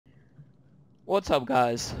What's up,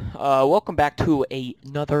 guys? Welcome back to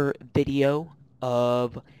another video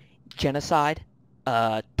of Genocide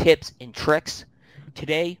tips and tricks.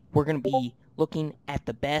 Today we're gonna be looking at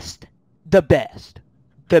the best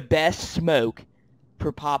smoke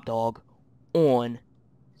for Pop Dog on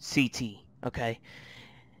CT. Okay.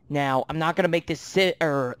 Now I'm not gonna make this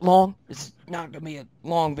long. It's not gonna be a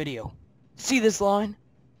long video. See this line?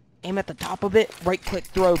 Aim at the top of it. Right click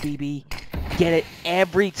throw, BB. Get it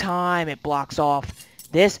every time it blocks off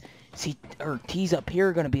this. See, T's up here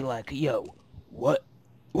are gonna be like, yo, what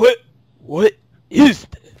is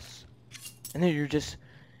this? And then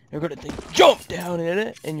they're gonna think, jump down in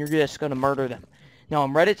it, and you're just gonna murder them. Now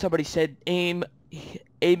on Reddit, somebody said aim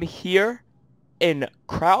here and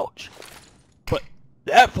crouch, but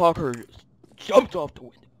that fucker just jumped off the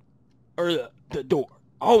window or the door.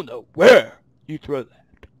 I don't know where you throw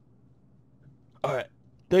that. All right.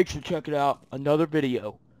 Thanks for checking out another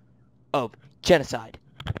video of Genocide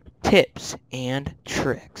tips and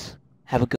tricks. Have a good